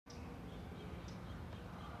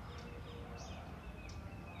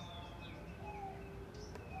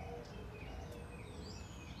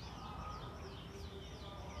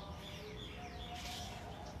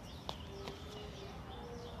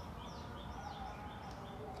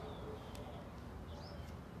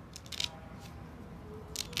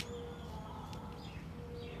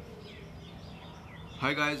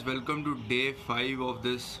Hi guys, welcome to day 5 of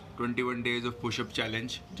this 21 days of pushup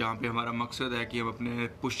challenge, जहाँ पे हमारा मकसद है कि हम अपने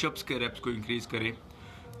पुशअप्स के रेप्स को इंक्रीज़ करें।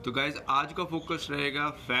 तो गाइस, आज का फोकस रहेगा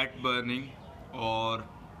फैट बर्निंग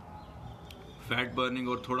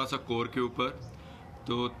और थोड़ा सा कोर के ऊपर।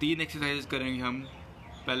 तो 3 एक्सरसाइजेस करेंगे हम।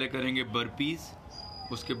 पहले करेंगे बर्पीज़,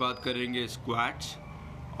 उसके बाद करेंगे स्क्वाट्स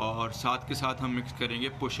और साथ के साथ हम मिक्स करेंगे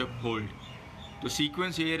पुशअप होल्ड। तो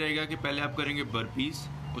सीक्वेंस ये रहेगा कि पहले आप करेंगे बर्पीज़,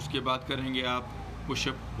 उसके बाद करेंगे आप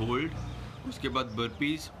पुशअप होल्ड, उसके बाद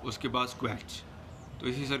बर्पीज़, उसके बाद स्क्वैट्स। तो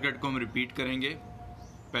इसी सर्किट को हम रिपीट करेंगे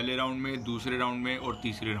पहले राउंड में, दूसरे राउंड में और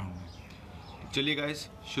तीसरे राउंड में। तो चलिए गाइस,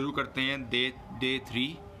 शुरू करते हैं डे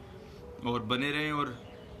 3 और बने रहें और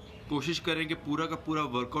कोशिश करें कि पूरा का पूरा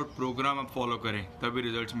वर्कआउट प्रोग्राम आप फॉलो करें, तभी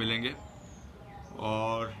रिजल्ट्स मिलेंगे।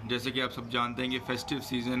 और जैसे कि आप सब जानते हैं कि फेस्टिव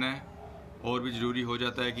सीज़न है और भी ज़रूरी हो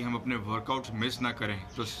जाता है कि हम अपने वर्कआउट्स मिस ना करें।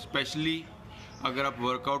 तो स्पेशली अगर आप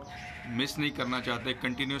वर्कआउट मिस नहीं करना चाहते,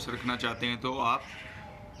 कंटिन्यूस रखना चाहते हैं, तो आप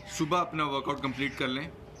सुबह अपना वर्कआउट कंप्लीट कर लें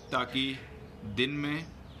ताकि दिन में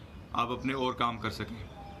आप अपने और काम कर सकें।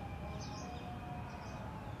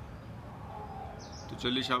 तो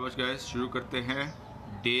चलिए शाबाश गाइस, शुरू करते हैं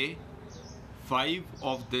day 5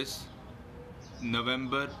 of this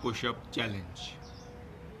November pushup challenge.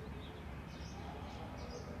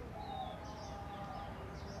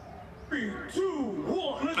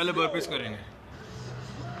 पहले बर्पीज करेंगे।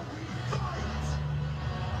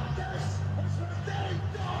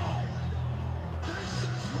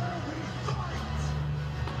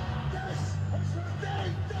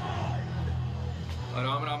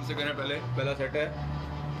 आराम आराम से करें। पहला सेट है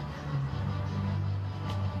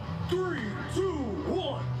 3, 2,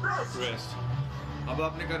 1 रेस्ट। अब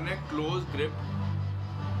आपने करना है क्लोज ग्रिप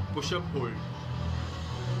पुशअप होल्ड।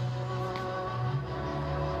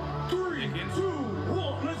 लेकिन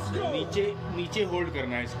नीचे होल्ड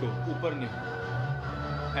करना है इसको, ऊपर नहीं,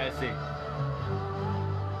 ऐसे।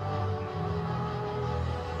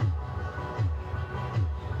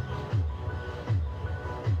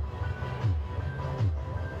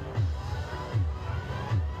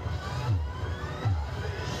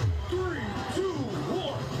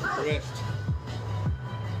 रेस्ट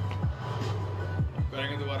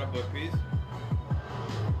करेंगे दोबारा बर्पीज।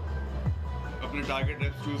 अपने टारगेट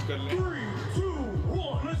रेप्स चूज कर लें। 3, 2,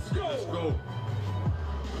 1 लेट्स गो।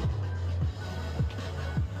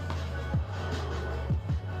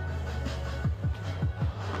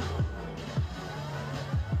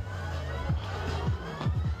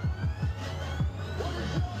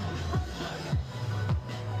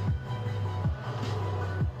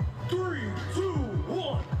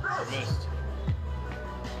 रेस्ट।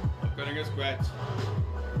 अब करेंगे squats.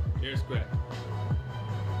 Air squat,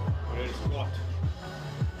 air squat.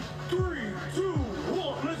 3, 2,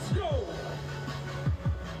 1 let's go.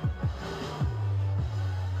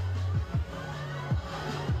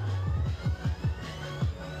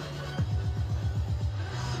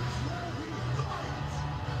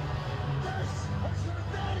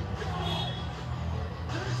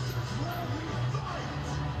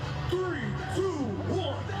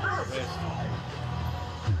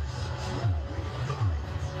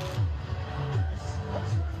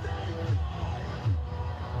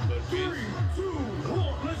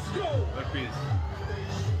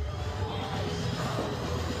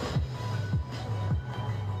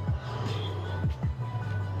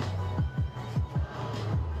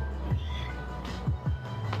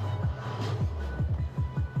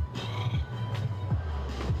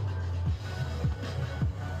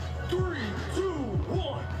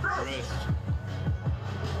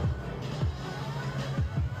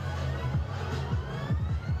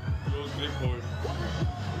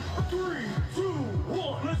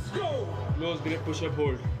 Close grip pushup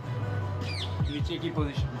hold, नीचे की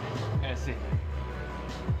पोजीशन में ऐसे।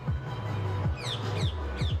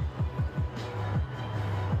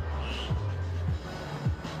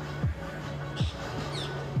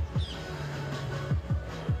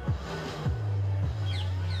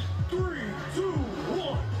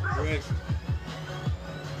 रेस्ट।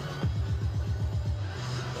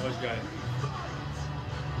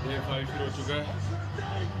 डे 5 शुरू हो चुका है।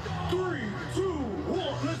 3, 2,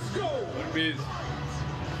 1 let's go. Burpees.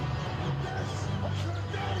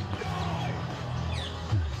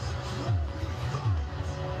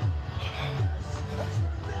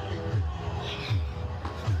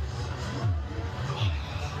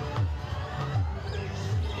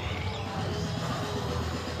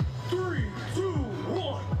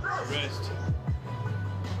 Rest.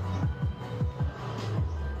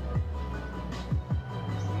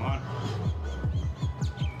 Come on.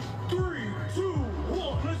 3, 2,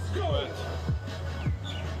 1 let's go.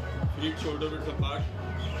 सा पार्ट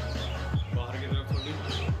बाहर की तरफ थोड़ी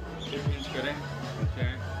हिप हिंज करें, नीचे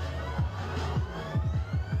आएं।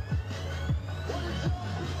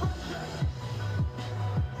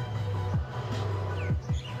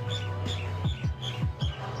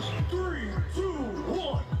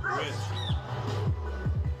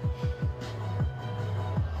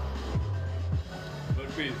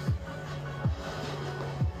 Burpees.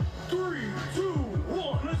 3, 2,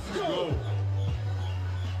 1, let's go.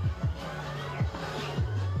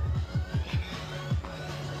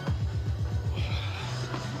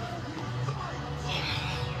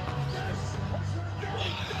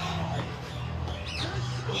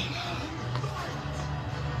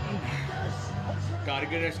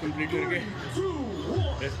 Target rest complete करके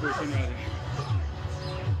रेस्ट पोजीशन में आ जाए।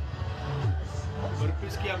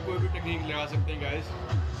 बर्पीज की आप कोई भी टेक्निक लगा सकते हैं गाइस।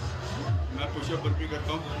 मैं पुशअप बर्पी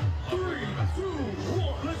करता हूँ। 3, 2,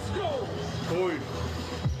 1, let's go. Hold,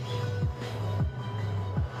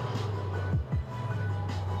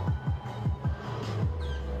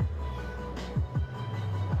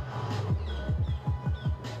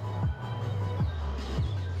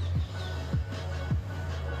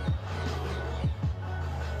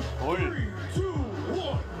 hold, 3, 2,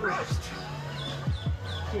 1, rest.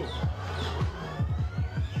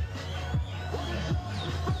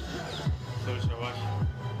 चलो शाबाश।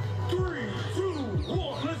 3, 2,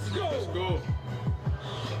 1, let's go. Let's go.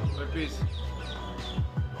 Burpees.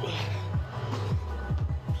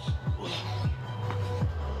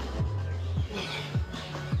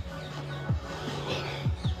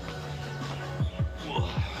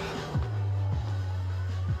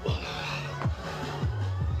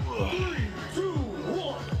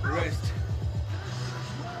 Rest.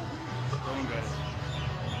 Come on, guys.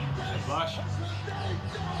 Shabash.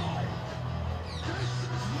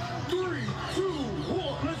 3, 2,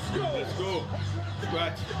 1, let's go. Let's go.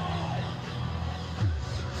 Squat.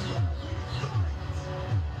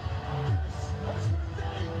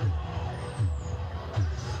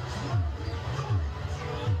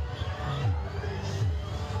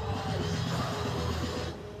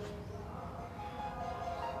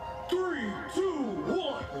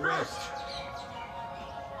 Rest.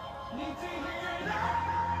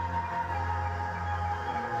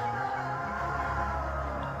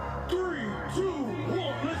 3, 2,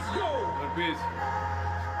 1, let's go. Burpees.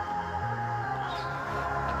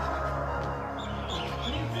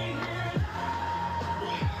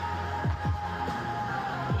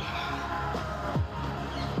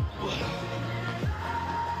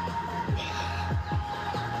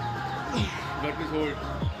 Burpees hold.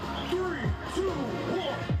 3, 2,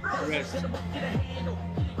 1, rest.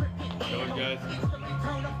 Come on, guys.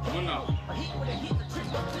 Come on now.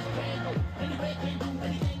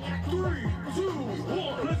 3, 2,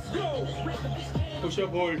 1, let's go. Push up,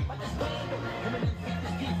 hold.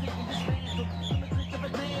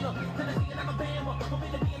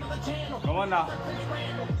 Come on now.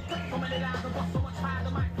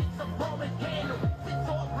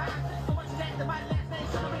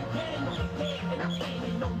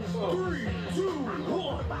 3, 2,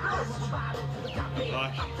 1.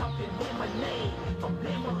 Gosh.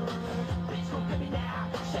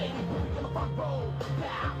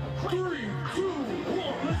 3, 2,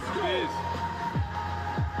 1, let's go.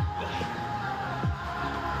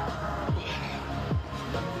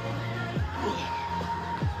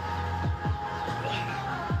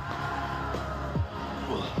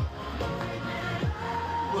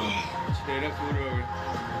 Straight up food over.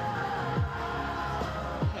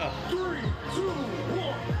 3, 2,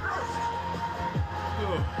 1.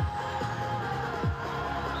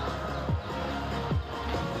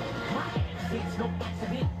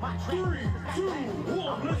 3, 2,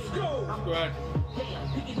 1, let's go. Squat.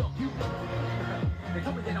 Pick it up, you. They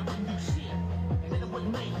told me that I wouldn't do shit, and then it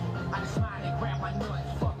wasn't me. I just smiled and grabbed my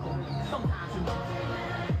nuts. Fuck them. Sometimes you know.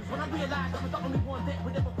 Cause when I realized I was the only one that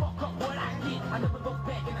would ever fuck up what I did, I never looked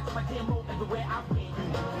back and I took my damn roll everywhere I went.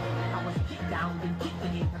 I was kicked down and kicked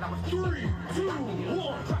again, and I was 3, 2,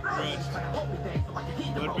 1. Rest.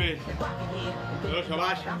 Good bit. Good,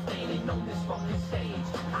 Shabash. I'm standing on this fucking stage.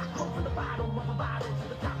 I come from the bottom of a bottle to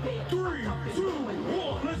the top head. 3, 2,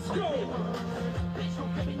 1, let's go. Bitch,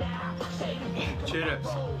 don't get me now.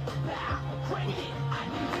 Chin-ups.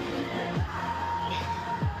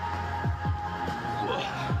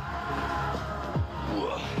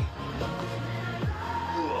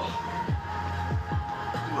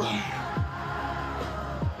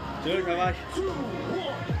 Good, Shabash. 2,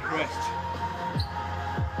 1, rest.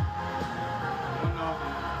 One now.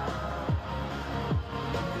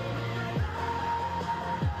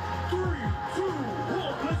 3, 2,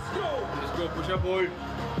 1, let's go. Let's go, push up, hold.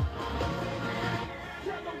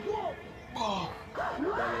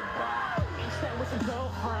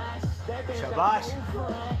 शाबाश।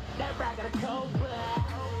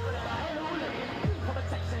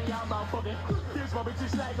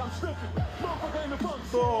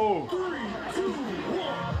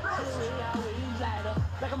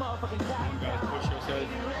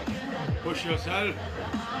 Push yourself.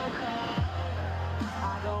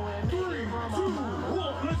 3, 2,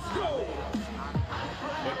 1, let's go.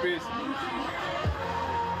 Burpees.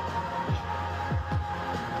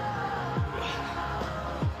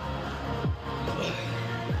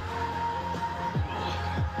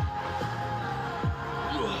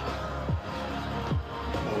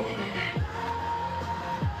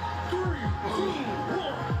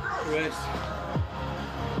 Rest.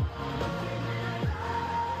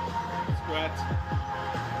 Squats.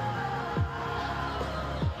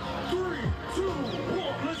 3, 2,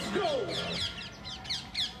 1, let's go.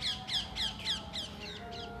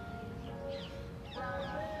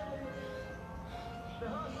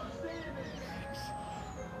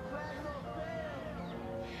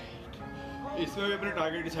 इसमें भी अपने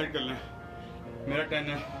target decide कर लें। मेरा 10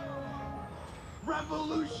 है।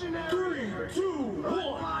 Revolutionary. 3, 2,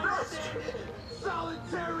 1.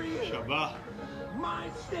 Solitary. शाबाश।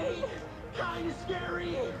 Mind state, kinda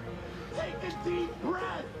scary. Take a deep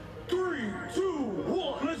breath. 3, 2,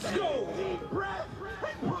 1, let's go. Deep breath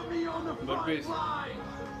and put me on the front Burpees. line.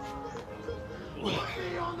 Put me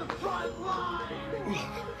on the front line.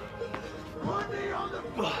 Put me on the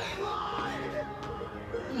front line.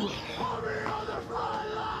 Put me on the front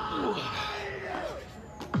line.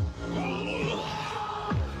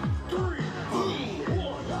 3, 2,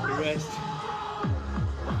 1. Rest.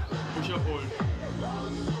 Push up, hold.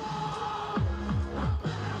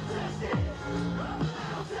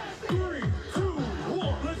 3, 2,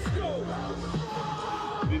 1, let's go.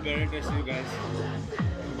 We better test you guys.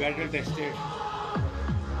 Better tested.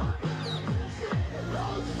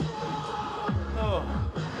 Oh.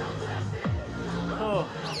 Oh.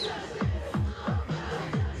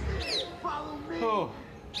 Follow me Oh.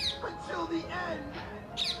 until the end.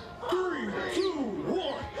 3, 2,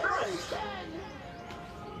 1.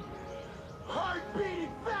 Heart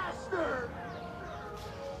beating faster.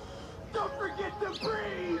 Don't forget to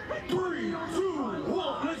breathe. 3, 2,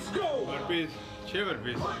 1, let's go. Burpees. 6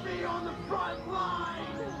 burpees. Put me on the front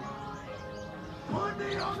line. Put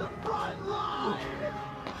me on the front line.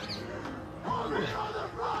 Put me on the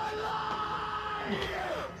front line.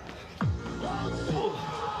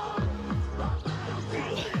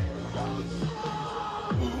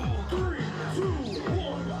 3, 2,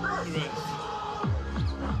 1. Rest.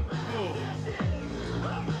 Oh.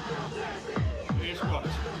 8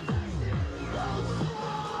 squats.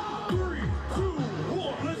 3, 2,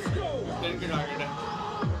 1, let's go. 10 के target है।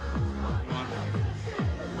 1,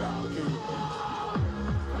 2,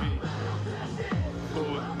 3,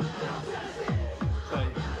 4,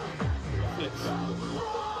 5, 6,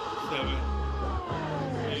 7,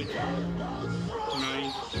 8, 9,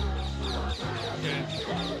 10.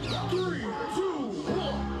 3, 2,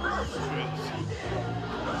 1. Rest.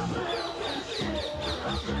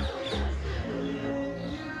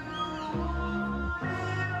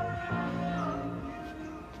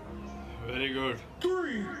 Very good.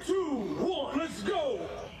 3, 2, 1, let's go.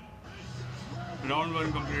 Round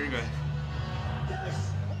 1 completed, guys.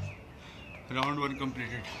 Round 1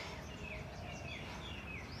 completed.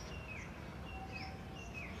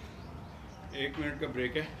 एक minute का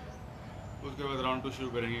break है, उसके बाद round 2 शुरू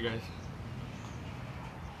करेंगे guys.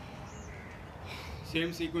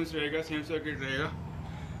 Same sequence रहेगा, सेम सर्किट रहेगा।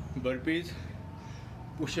 बर्पीज,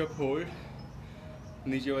 पुशअप होल्ड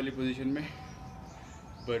नीचे वाली पोजीशन में,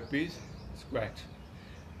 बर्पीज स्क्वैट।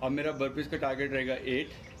 अब मेरा बर्पीज का टारगेट रहेगा 8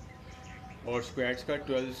 और स्क्वैट्स का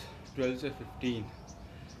 12 से 15।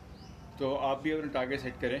 तो आप भी अपना टारगेट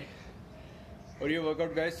सेट करें। और ये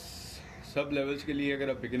वर्कआउट गाइस सब लेवल्स के लिए, अगर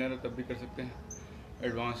आप बिगिनर हो तब भी कर सकते हैं,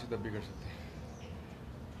 एडवांस हो तब भी कर सकते हैं।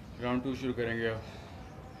 राउंड 2 शुरू करेंगे अब।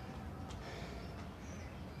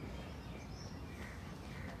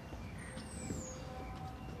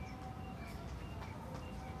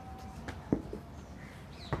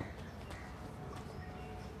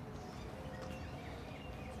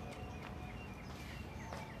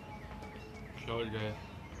 शॉर्ट गए।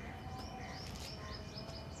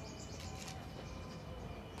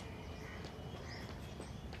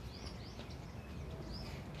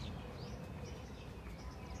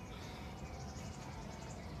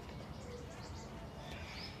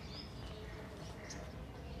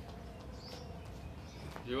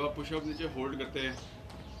 जब आप पुशअप नीचे होल्ड करते हैं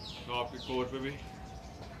तो आपके कोर पे भी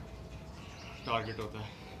टारगेट होता है।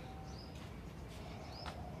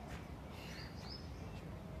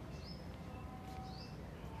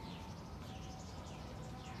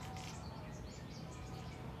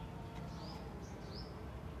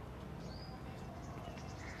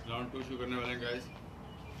 राउंड 2 शुरू करने वाले हैं guys.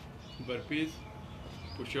 Burpees,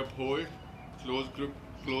 pushup hold,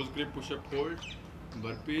 close grip pushup hold,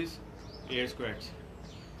 burpees, air squats.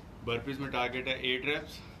 Burpees में टारगेट है 8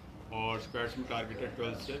 reps और स्क्वाट्स में टारगेट है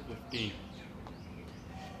 12 से 15।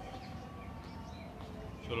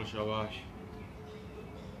 चलो शाबाश।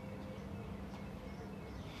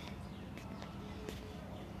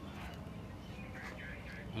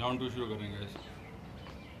 राउंड 2 शुरू करेंगे गाइस।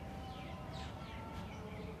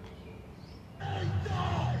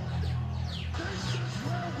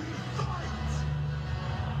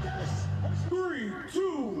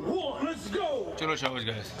 चलो शाबाश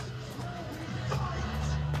guys.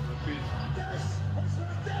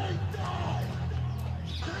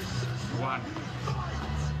 1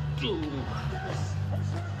 2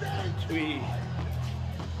 3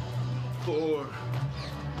 4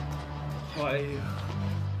 5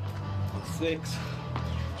 6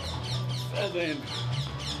 7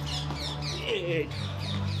 8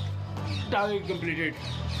 target completed.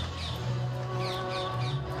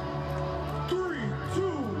 3,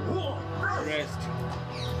 2, 1. Rest.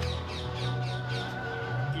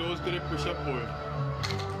 Close grip push-up hold.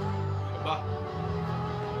 Shabba.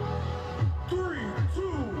 3, 2,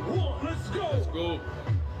 1. Let's go. Let's go.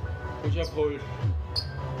 Push-up hold.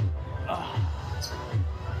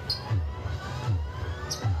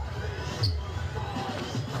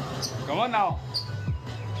 Come on now.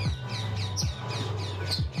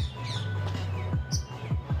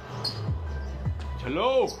 Chalo.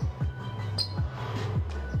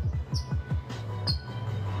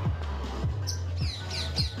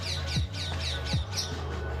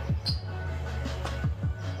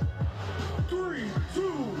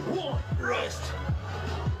 Rest.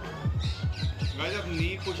 Guys आप नी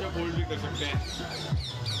पुशअप होल्ड भी कर सकते हैं।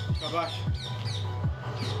 शाबाश।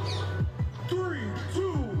 3,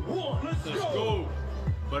 2, 1. Let's go.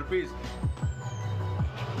 Burpees.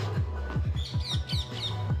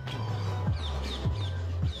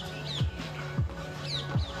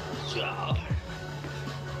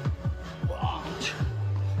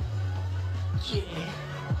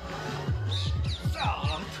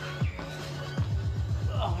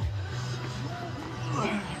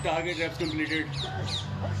 Target reps completed.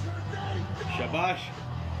 शाबाश।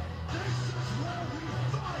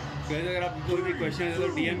 गाइस अगर आप कोई भी क्वेश्चन है तो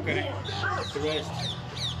DM करें। Rest.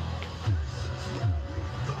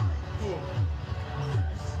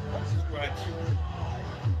 Squat.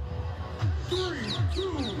 3,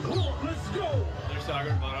 2, 1. Let's go. Let's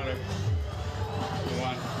target 12 reps.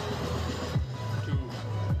 1 2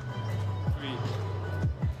 3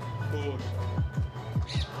 4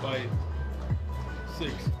 5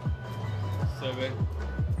 6 7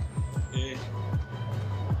 8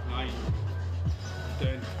 9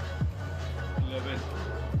 10 11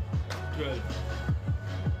 12।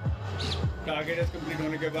 Target S complete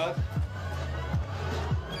होने के बाद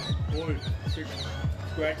hold, seat,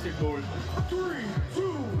 squat, seat, hold. 3,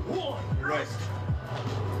 2, 1. Rest.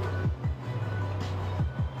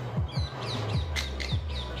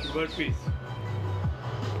 Burpees.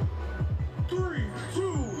 3,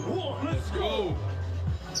 2, 1. Let's go.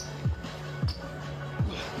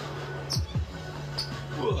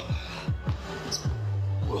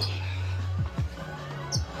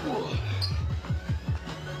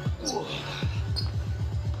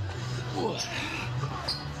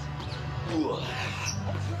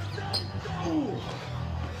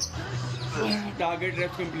 Target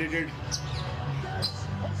reps completed.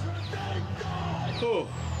 Oh.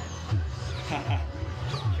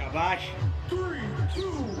 Shabash. 3,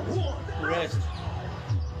 2, 1. Rest.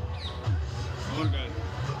 Come on, guys.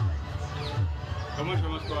 Come on,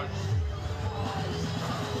 Sharma squad.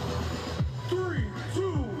 3,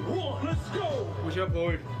 2, 1. Let's go. Push up,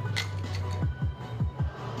 hold.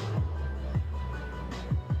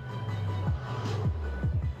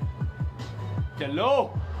 Chalo.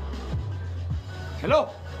 Hello.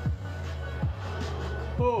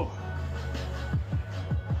 Oh.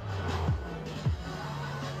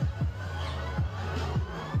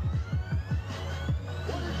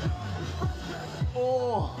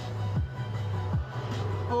 Oh.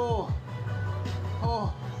 Oh. Oh.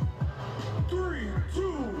 3,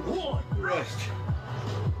 2, 1. Rest.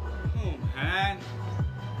 Oh man.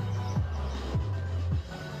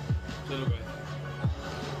 Chalo guys.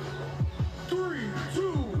 3,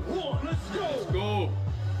 2, 1. Let's go. Let's go.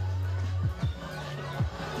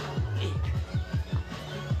 8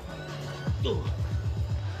 2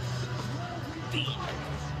 3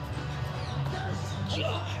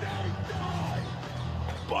 4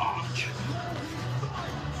 5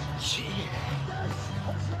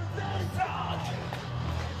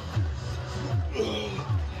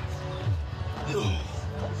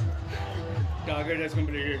 has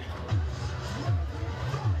completed.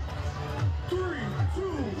 3, 2,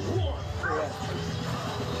 1.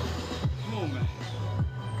 Come on, man.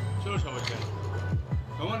 Chalo, Shabash guys.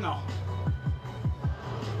 Come on now.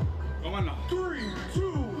 Come on now. 3,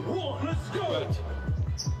 2, 1. Let's go. Good.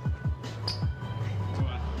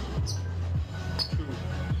 1, 2,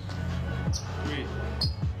 3,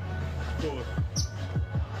 4,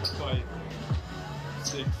 5,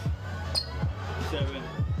 6, 7,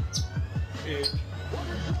 8,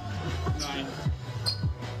 9,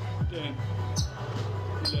 10,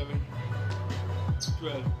 11,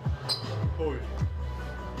 12. Hold.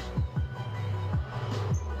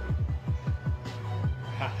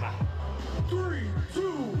 Haha. 3,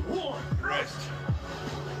 2, 1. Rest.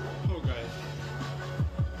 Oh, guys.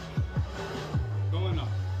 Come on now.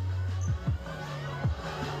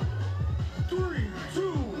 3,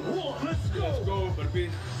 2, 1. Let's go. Let's go,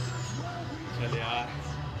 burpees. चल यार.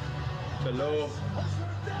 चलो.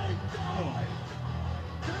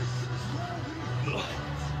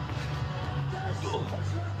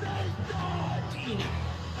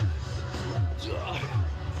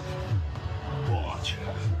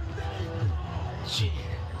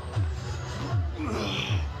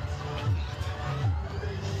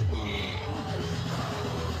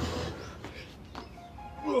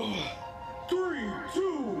 Three,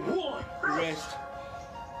 two, one. Rest.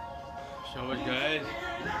 Shabash guys.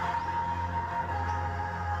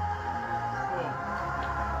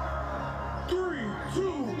 3,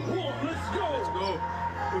 2, 1. Let's go. Let's go.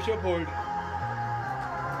 Push up hold.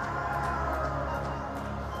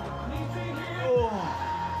 Oh.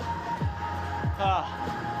 Ah.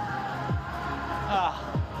 Ah.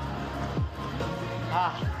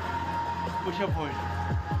 Ah. Push up hold.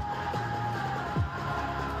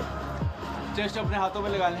 Chest अपने हाथों पे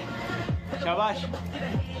लगा लें. शाबाश.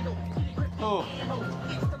 ओह.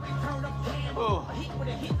 ओह.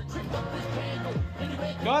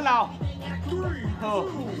 Go now. 3, 2, Oh.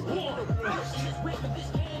 1.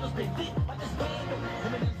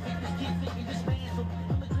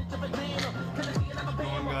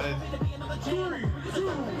 Come on, guys. 3, 2,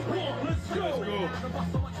 1. Let's go. Let's go.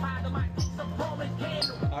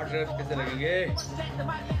 8 reps कैसे लगेंगे?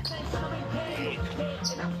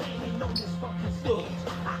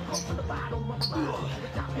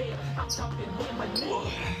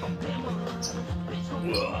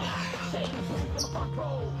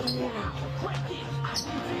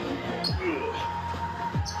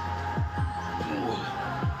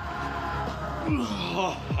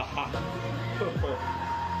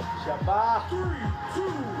 Shabbat. 3, 2,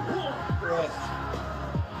 1. Rest.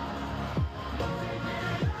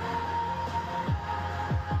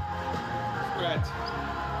 Stretch.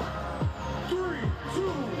 3,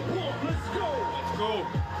 2, 1. Let's go. Let's go.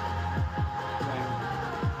 1,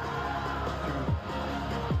 2,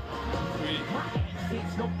 3,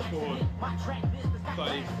 4, 5,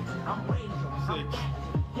 6,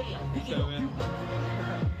 7,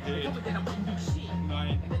 8,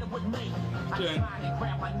 9, 10,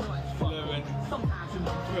 11,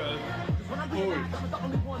 12. Hold.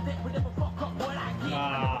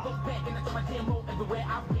 Nah. 3,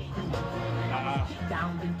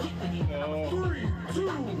 2,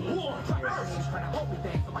 1.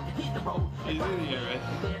 Easy here, right?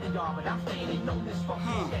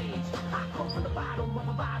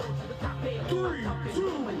 3, 2,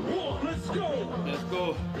 1. Let's go. Let's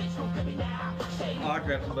go. 8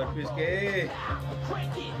 reps burpees के.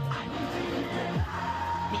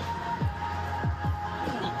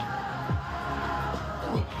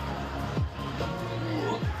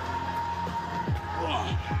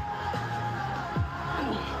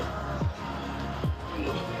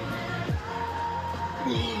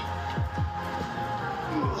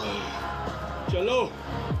 चलो.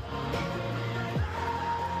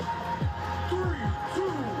 3, 2,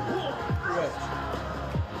 1. Rest.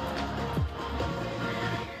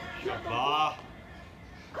 Shabbat.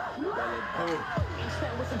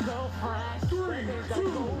 3, 2,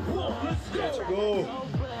 1. Let's go. Let's go.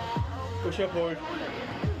 Push up hold.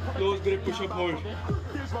 Close grip push up hold.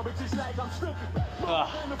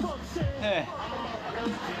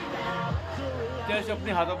 Chest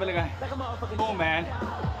अपने हाथों पे लगाएं. Oh man.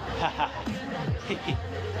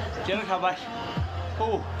 चलो शाबाश.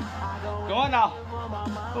 Oh. Come on now.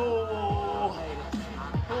 Oh.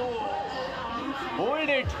 Oh. Hold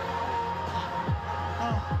it.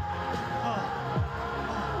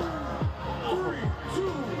 Three,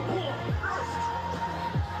 two, one.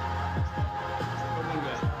 Come on,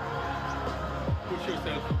 guys. Push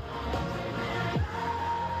yourself.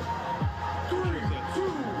 3,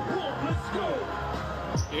 2, 1. Let's go.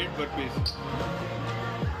 8 burpees.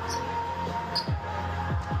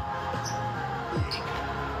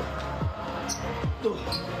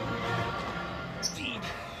 तीन,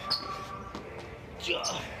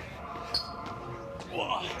 चार,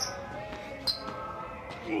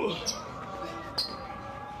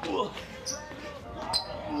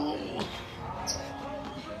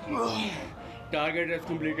 target has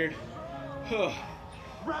completed.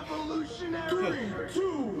 Revolutionary. 3,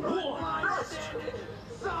 2, 1.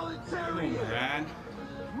 Solitary. Man.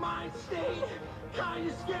 Mind state.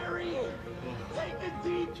 Kinda scary. Take a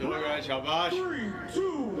deep Chalo guys, shabash. 3,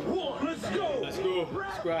 2, 1. Let's go. Let's go.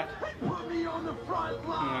 Squat. Put me on the front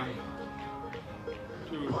line.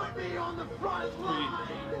 2, Put me on the front 3, line.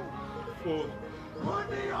 4, Put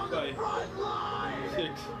me on the 5, front line.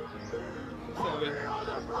 6, 7,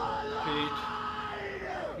 8,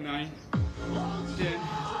 9, 10,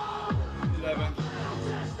 11,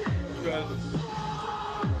 12.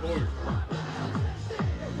 Hold.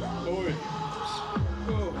 Hold.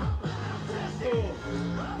 Oh. Oh.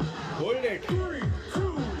 Hold it. 3,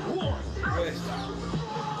 2, 1. Rest.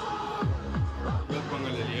 बहुत पंगा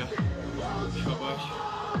ले लिया. शाबाश.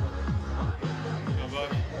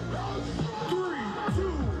 शाबाश. 3,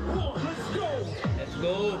 2, 1. Let's go. Let's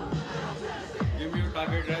go. Give me your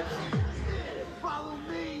target reps. Follow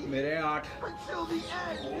me मेरे 8. until the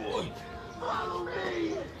end. Follow me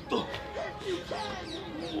if you can.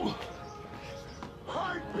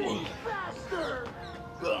 Heartbeat faster.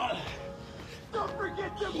 Don't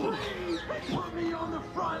forget to breathe. Put me on the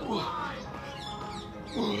front line.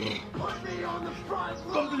 Put me on the front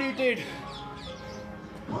line. Completed.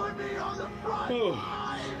 Put me on the front Oh.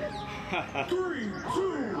 line. 3,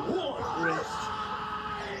 2, 1. Rest.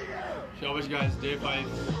 Shabash guys, day 5.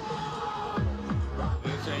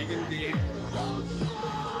 Second day.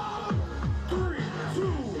 3,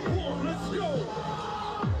 2, 1. Let's go.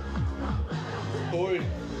 Hold.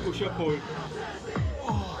 Push up hold.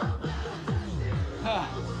 Ah.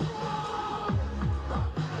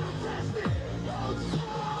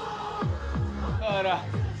 Ara.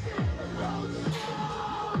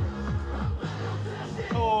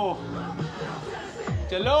 Oh.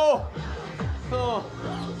 Chalo. Oh.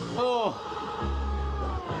 Oh.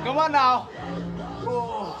 Come on now.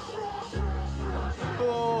 Oh.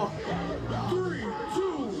 Oh. 3,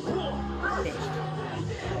 2, 1. Rest.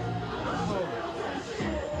 Oh.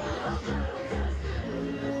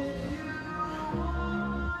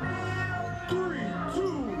 3,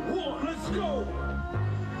 2, 1. Let's go.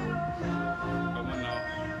 Come on now.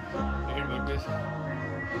 Head work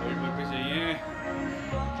पे चाहिए.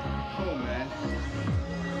 Oh man.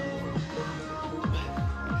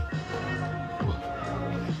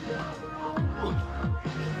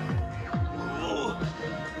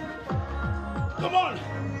 Come on.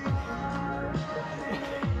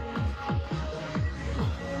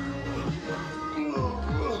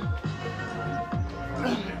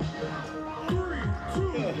 3, 2,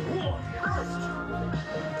 1.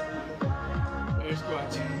 Air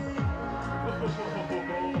squats.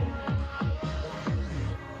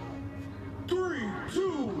 3,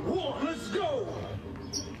 2, 1. Let's go.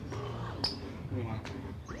 1, 2,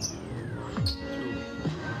 3,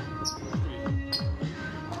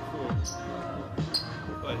 4,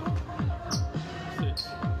 5, 6,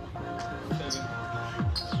 7,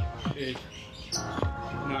 8,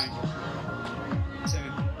 9,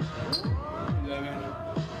 10, 11,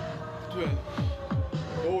 12.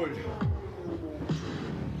 Hold.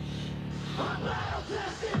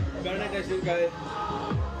 Better test this guy.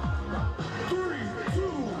 3, 2,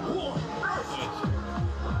 1.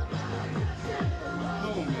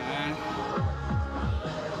 Oh man.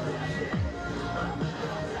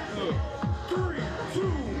 Oh. 3,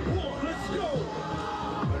 2, 1. Let's go.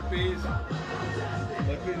 Burpees.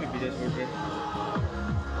 Burpees में पीछे छोड़ रहे.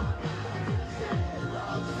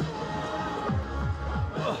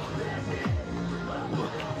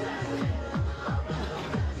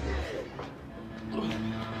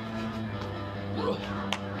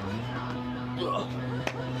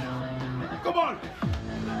 Come on.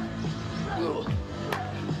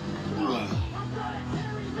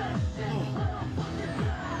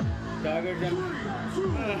 Target jump. 3, 2,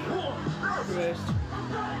 1. Rest.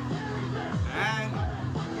 And.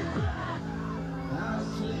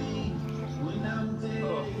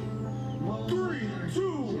 Oh. 3, 2,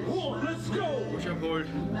 1. Let's go. Push up hold.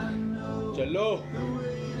 Chalo.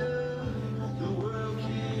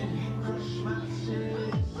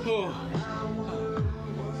 Oh.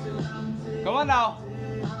 Come on now.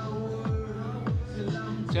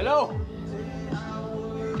 Chalo.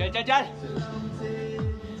 Chal.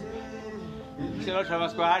 Chalo Sharma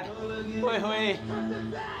squad. Hoi.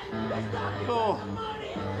 Oh.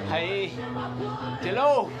 Hey. Chalo.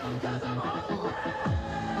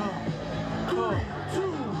 Rest.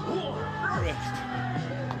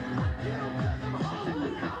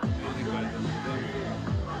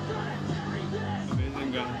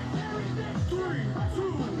 Amazing guy. 3,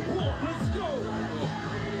 2, 1, let's go.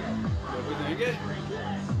 हो जाएंगे.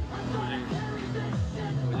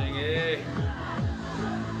 हो जाएंगे.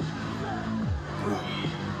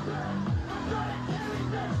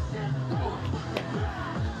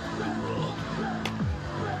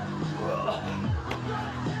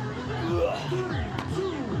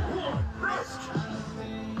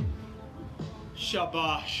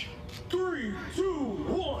 Shabash. 3, 2,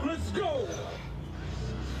 1, let's go.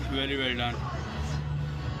 Very well done.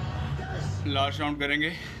 Last round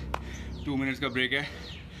करेंगे. 2 minutes का break है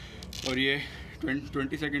और ये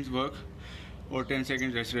 20 seconds work और 10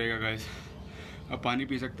 सेकेंड्स रेस्ट रहेगा गाइस. अब पानी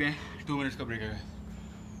पी सकते हैं. 2 मिनट्स का ब्रेक है.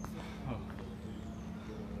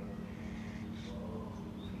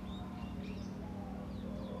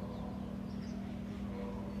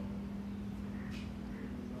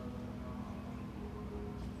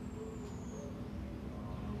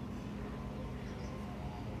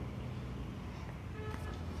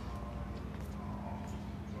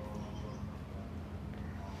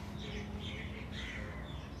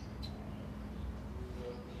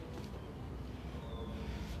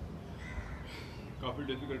 काफ़ी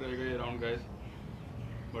डिफिकल्ट रहेगा ये राउंड गाइस,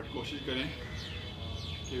 बट कोशिश करें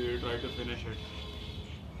कि we try to finish it.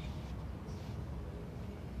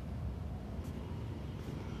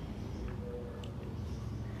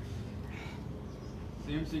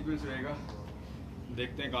 Same sequence रहेगा.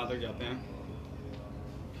 देखते हैं कहाँ तक जाते हैं.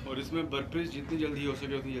 और इसमें बर्पीज जितनी जल्दी हो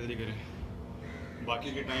सके उतनी जल्दी करें.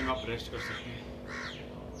 बाकी के टाइम आप रेस्ट कर सकते हैं.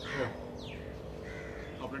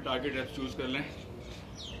 अपने टारगेट रेप्स चूज़ कर लें.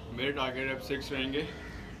 मेरे टारगेट रेप 6 रहेंगे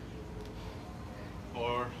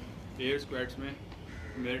और एयर स्क्वाट्स में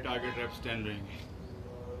मेरे टारगेट रेप्स 10 रहेंगे.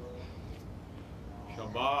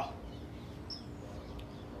 शाबाश.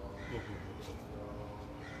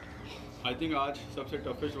 आई थिंक आज सबसे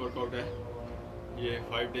टफेस्ट वर्कआउट है ये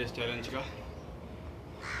 5 डेज चैलेंज का.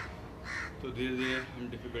 तो धीरे धीरे हम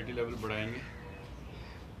डिफ़िकल्टी लेवल बढ़ाएंगे.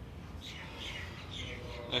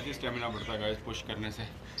 ऐसे स्टेमिना बढ़ता है गाइस पुश करने से.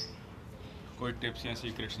 कोई टिप्स या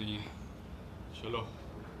सीक्रेट्स नहीं है. चलो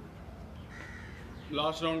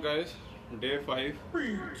last round guys. Day 5.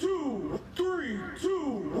 3, 2,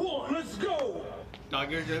 1, let's go.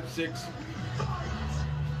 Target rape 6.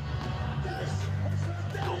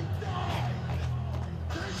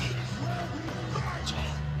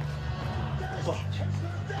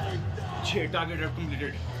 Target rape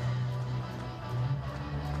completed.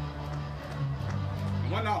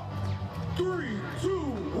 Come on now. 3, 2,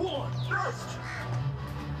 1, rest.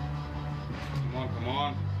 Come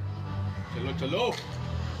on. चलो चलो.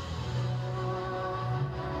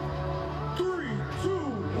 3, 2,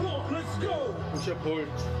 1, let's go. Pushup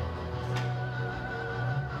hold.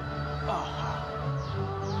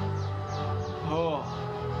 Oh.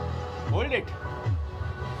 Hold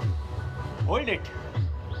it.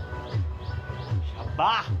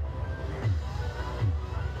 शाबाश.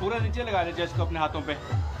 पूरा नीचे लगा दे चेस्ट को अपने हाथों पे.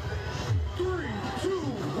 3, 2,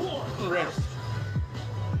 1, रेस्ट.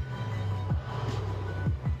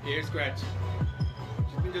 एयर स्क्वैट्स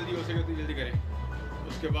जितनी जल्दी हो सके उतनी जल्दी करें.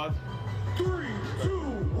 उसके बाद 3, 2,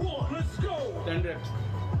 1, let's go. 10 reps.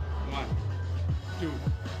 1, 2,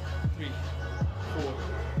 3, 4,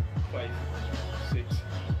 5, 6,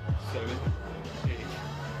 7, 8,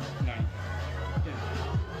 9, 10.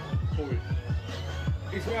 होल्ड.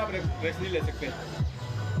 इसमें आप रेस्ट नहीं ले सकते.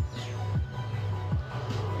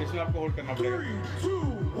 इसमें आपको होल्ड करना पड़ेगा. 3, 2,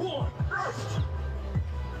 1, rest.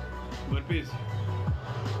 Burpees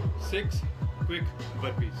 6 quick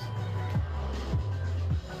burpees.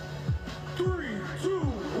 3, 2,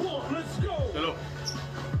 1, let's go. चलो.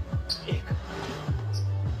 1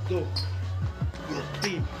 2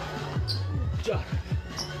 3 4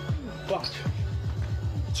 5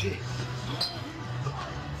 6.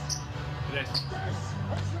 Rest.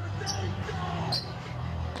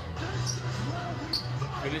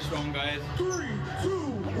 Finish strong guys. 3, 2,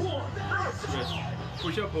 1, rest. Rest.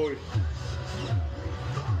 Push up hold.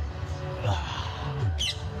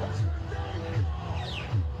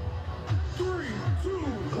 3, 2,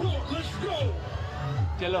 1, let's go.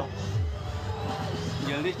 चलो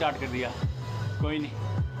जल्दी स्टार्ट कर दिया. कोई नहीं.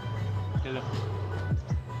 चलो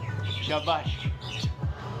शाबाश.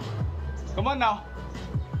 Come on now.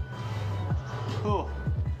 हो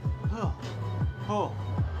हो हो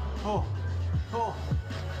हो हो.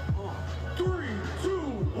 3, 2,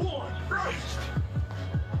 1, rest.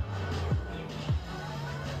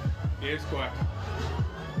 Air squat.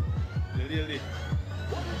 जल्दी जल्दी.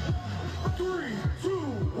 3, 2,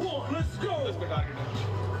 1, let's go. इसका टारगेट है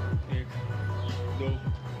 1 2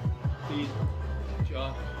 3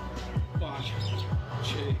 4 5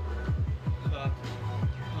 6 7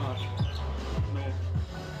 8 9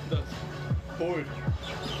 10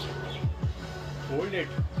 hold it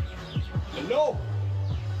hello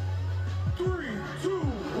 3, 2,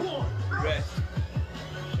 1, rest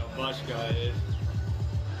shabash guys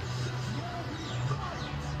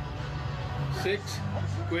 6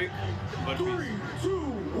 quick burpees 3, 2,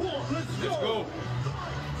 1, let's go.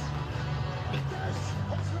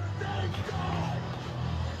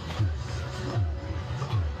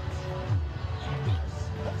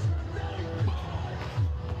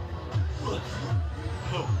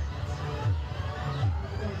 Oh.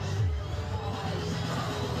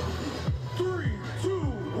 3, 2,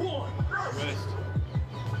 1, Rest.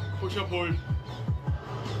 Push up hold.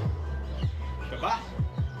 Shabash.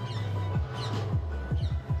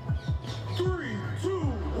 3, 2,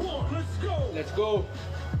 1, let's go. Let's go.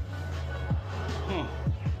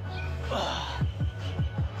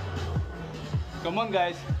 Come on,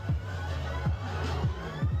 guys.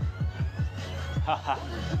 Haha.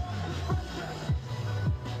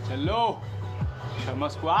 Hello, Sharma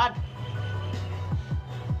squad.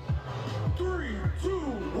 3, 2,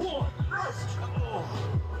 1, rest.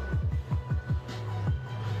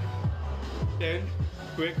 10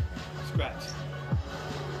 quick squats.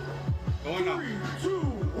 Go on now. 3, 2,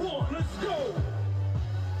 1, let's go.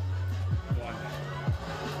 1,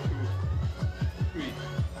 2, 3,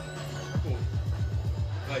 4,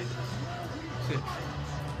 5, 6,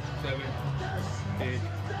 7, 8,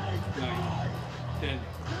 9, 10.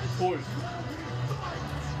 Hold.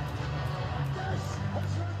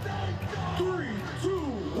 3, 2,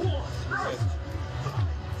 1, Rest.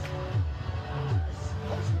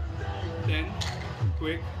 10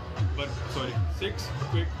 quick, but sorry, 6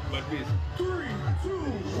 quick burpees. 3, 2,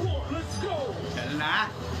 1, let's go. चलना.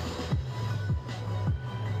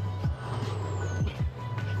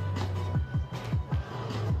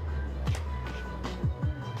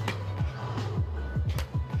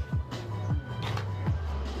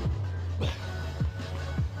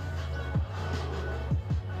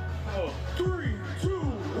 Oh, 3, 2,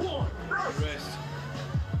 1, rest.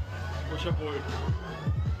 Push up hold.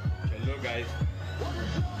 Hello guys.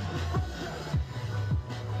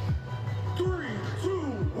 3, 2,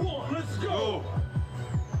 1, let's go. Go.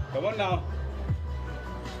 Come on now.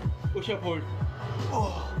 Push up hold.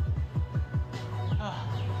 Oh.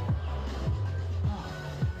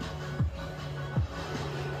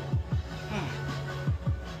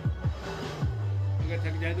 अगर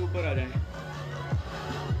थक जाए तो ऊपर आ जाए.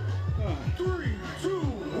 3, 2,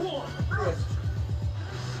 1, rest.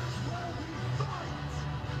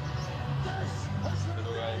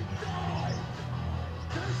 चलो guys.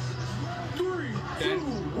 3, 2, 10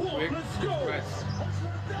 1, quick let's go. squats.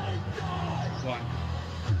 1,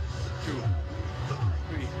 2,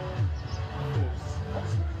 3, 4,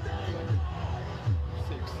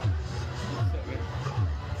 6, 7,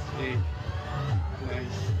 8, 9,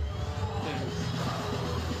 10.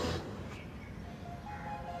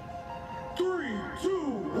 3, 2,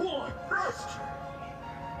 1, rest.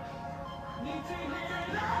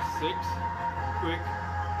 6 quick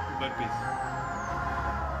burpees.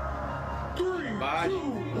 3, Bye. 2,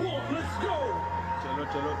 1, let's go. चलो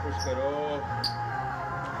चलो पुश करो.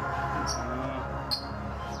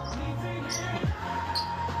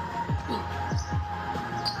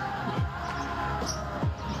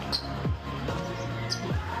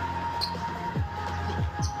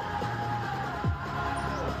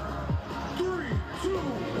 Three, 2,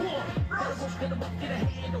 1, rest.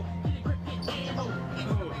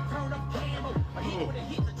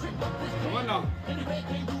 Come on now.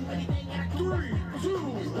 3, 2,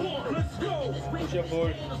 1, let's go. Push up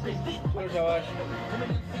hold. चलो शाबाश.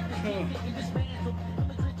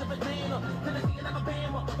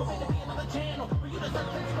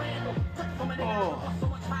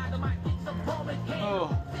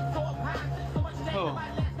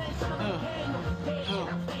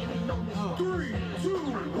 Three, 2,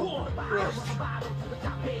 1, Rest.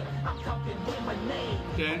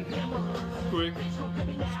 10 quick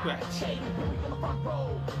squats. 3,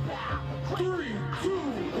 2,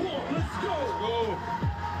 1, let's go. Go.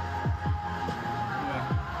 1,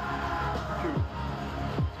 2,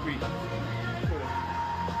 3, 4,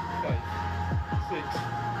 5, 6,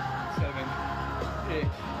 7,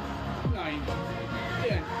 8, 9,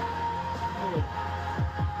 10.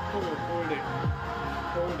 Hold it.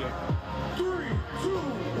 Hold it. 3, 2,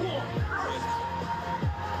 1, Rest.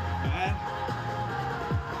 And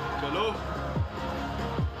चलो.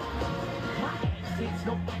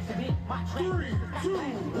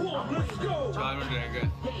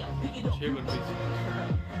 6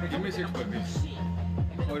 burpees. Give me 6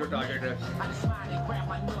 burpees. Or your target reps.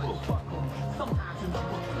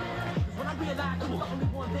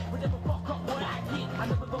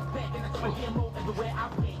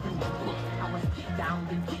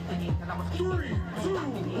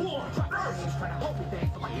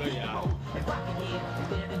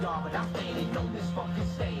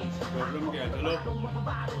 Problem क्या है? चलो.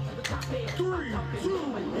 3, 2,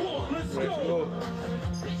 1, let's Let's go. go.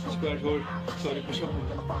 Squat hold. Sorry, push up.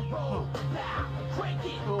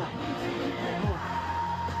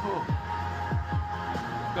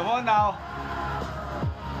 Come on now.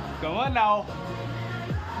 Come on now.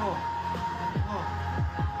 Oh.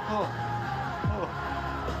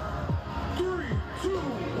 3, 2,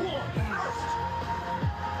 1.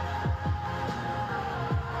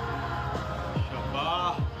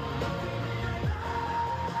 Shabba.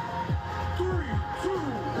 3, 2,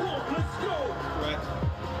 1, let's go. Squat.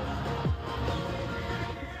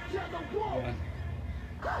 1,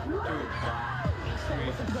 2, 3,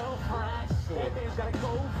 4, 5, 6,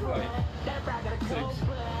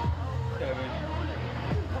 7,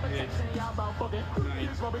 8, 9,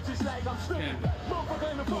 10.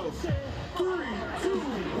 3, 2,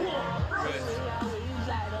 1. Rest.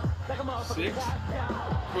 6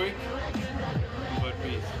 quick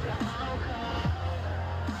burpees.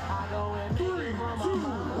 3, 2,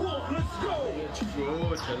 1, let's go.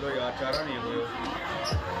 Go, चलो यार, चारा नहीं है कोई.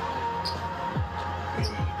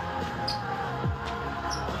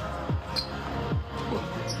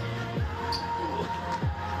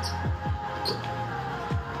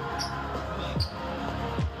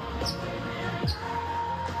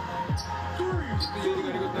 जल्दी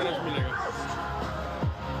करेंगे उतना रश मिलेगा.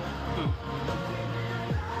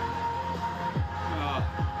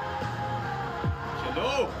 चलो.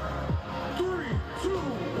 3, 2,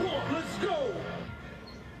 1, let's go.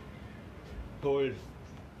 Hold.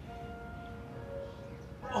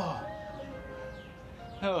 Oh.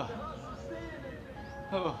 Oh.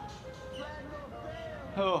 Oh.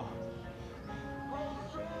 Oh.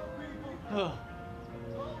 Oh.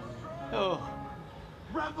 Oh.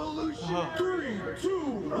 Revolution. 3, 2,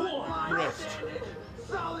 1. Rest.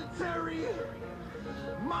 Solitary.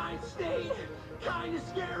 Mind state. Kind of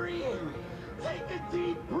scary. Take a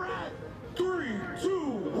deep breath. 3, 2,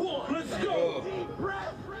 1. Let's go. Deep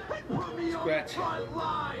breath. And put me on the Squat. front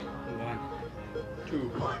line. 1,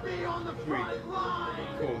 2, Put me on the 3, front line.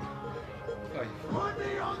 4, 5, Put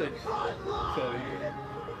me on the 6, front line.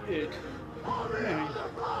 7, 8, Put me 9, on the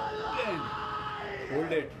front 10. line.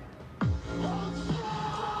 Hold it.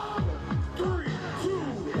 3, 2,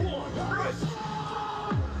 1. Rest.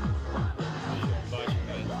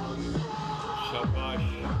 शाबाश.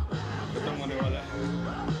 खत्म होने वाला है.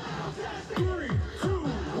 3, 2,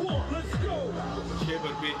 1. Let's go. 6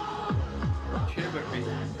 burpee. 6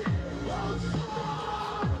 burpee.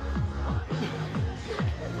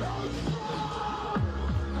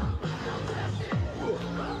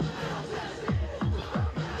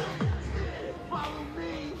 Follow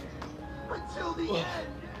me until the end.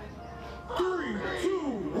 3, 2,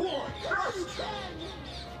 1.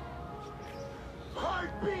 Heart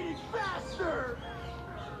beating faster.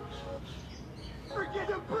 Forget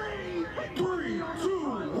to breathe. 3,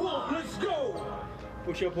 2, 1. Let's go.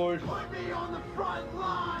 Push up hold. Put me on the front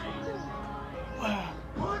line.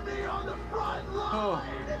 Put me on the front line.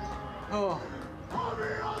 Oh. Put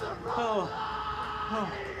me on the front Oh.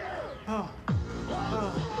 line. Oh.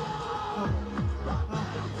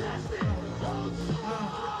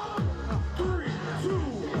 3, 2,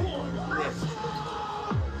 1. Rest.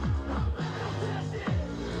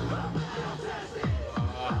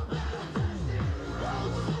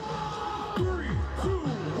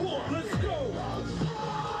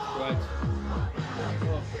 Squat.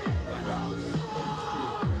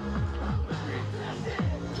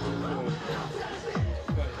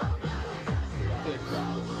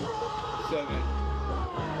 7,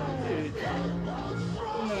 8,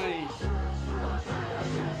 9.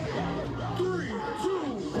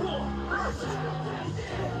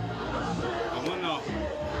 Come on now.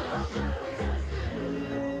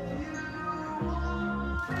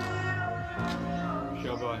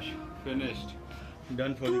 Shabash. Finished.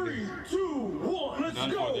 Done for the day. 3, 2, 1. Let's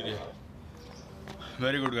Done go. for the day.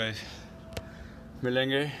 Very good guys.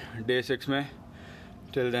 मिलेंगे day 6 में.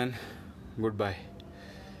 Till then, goodbye.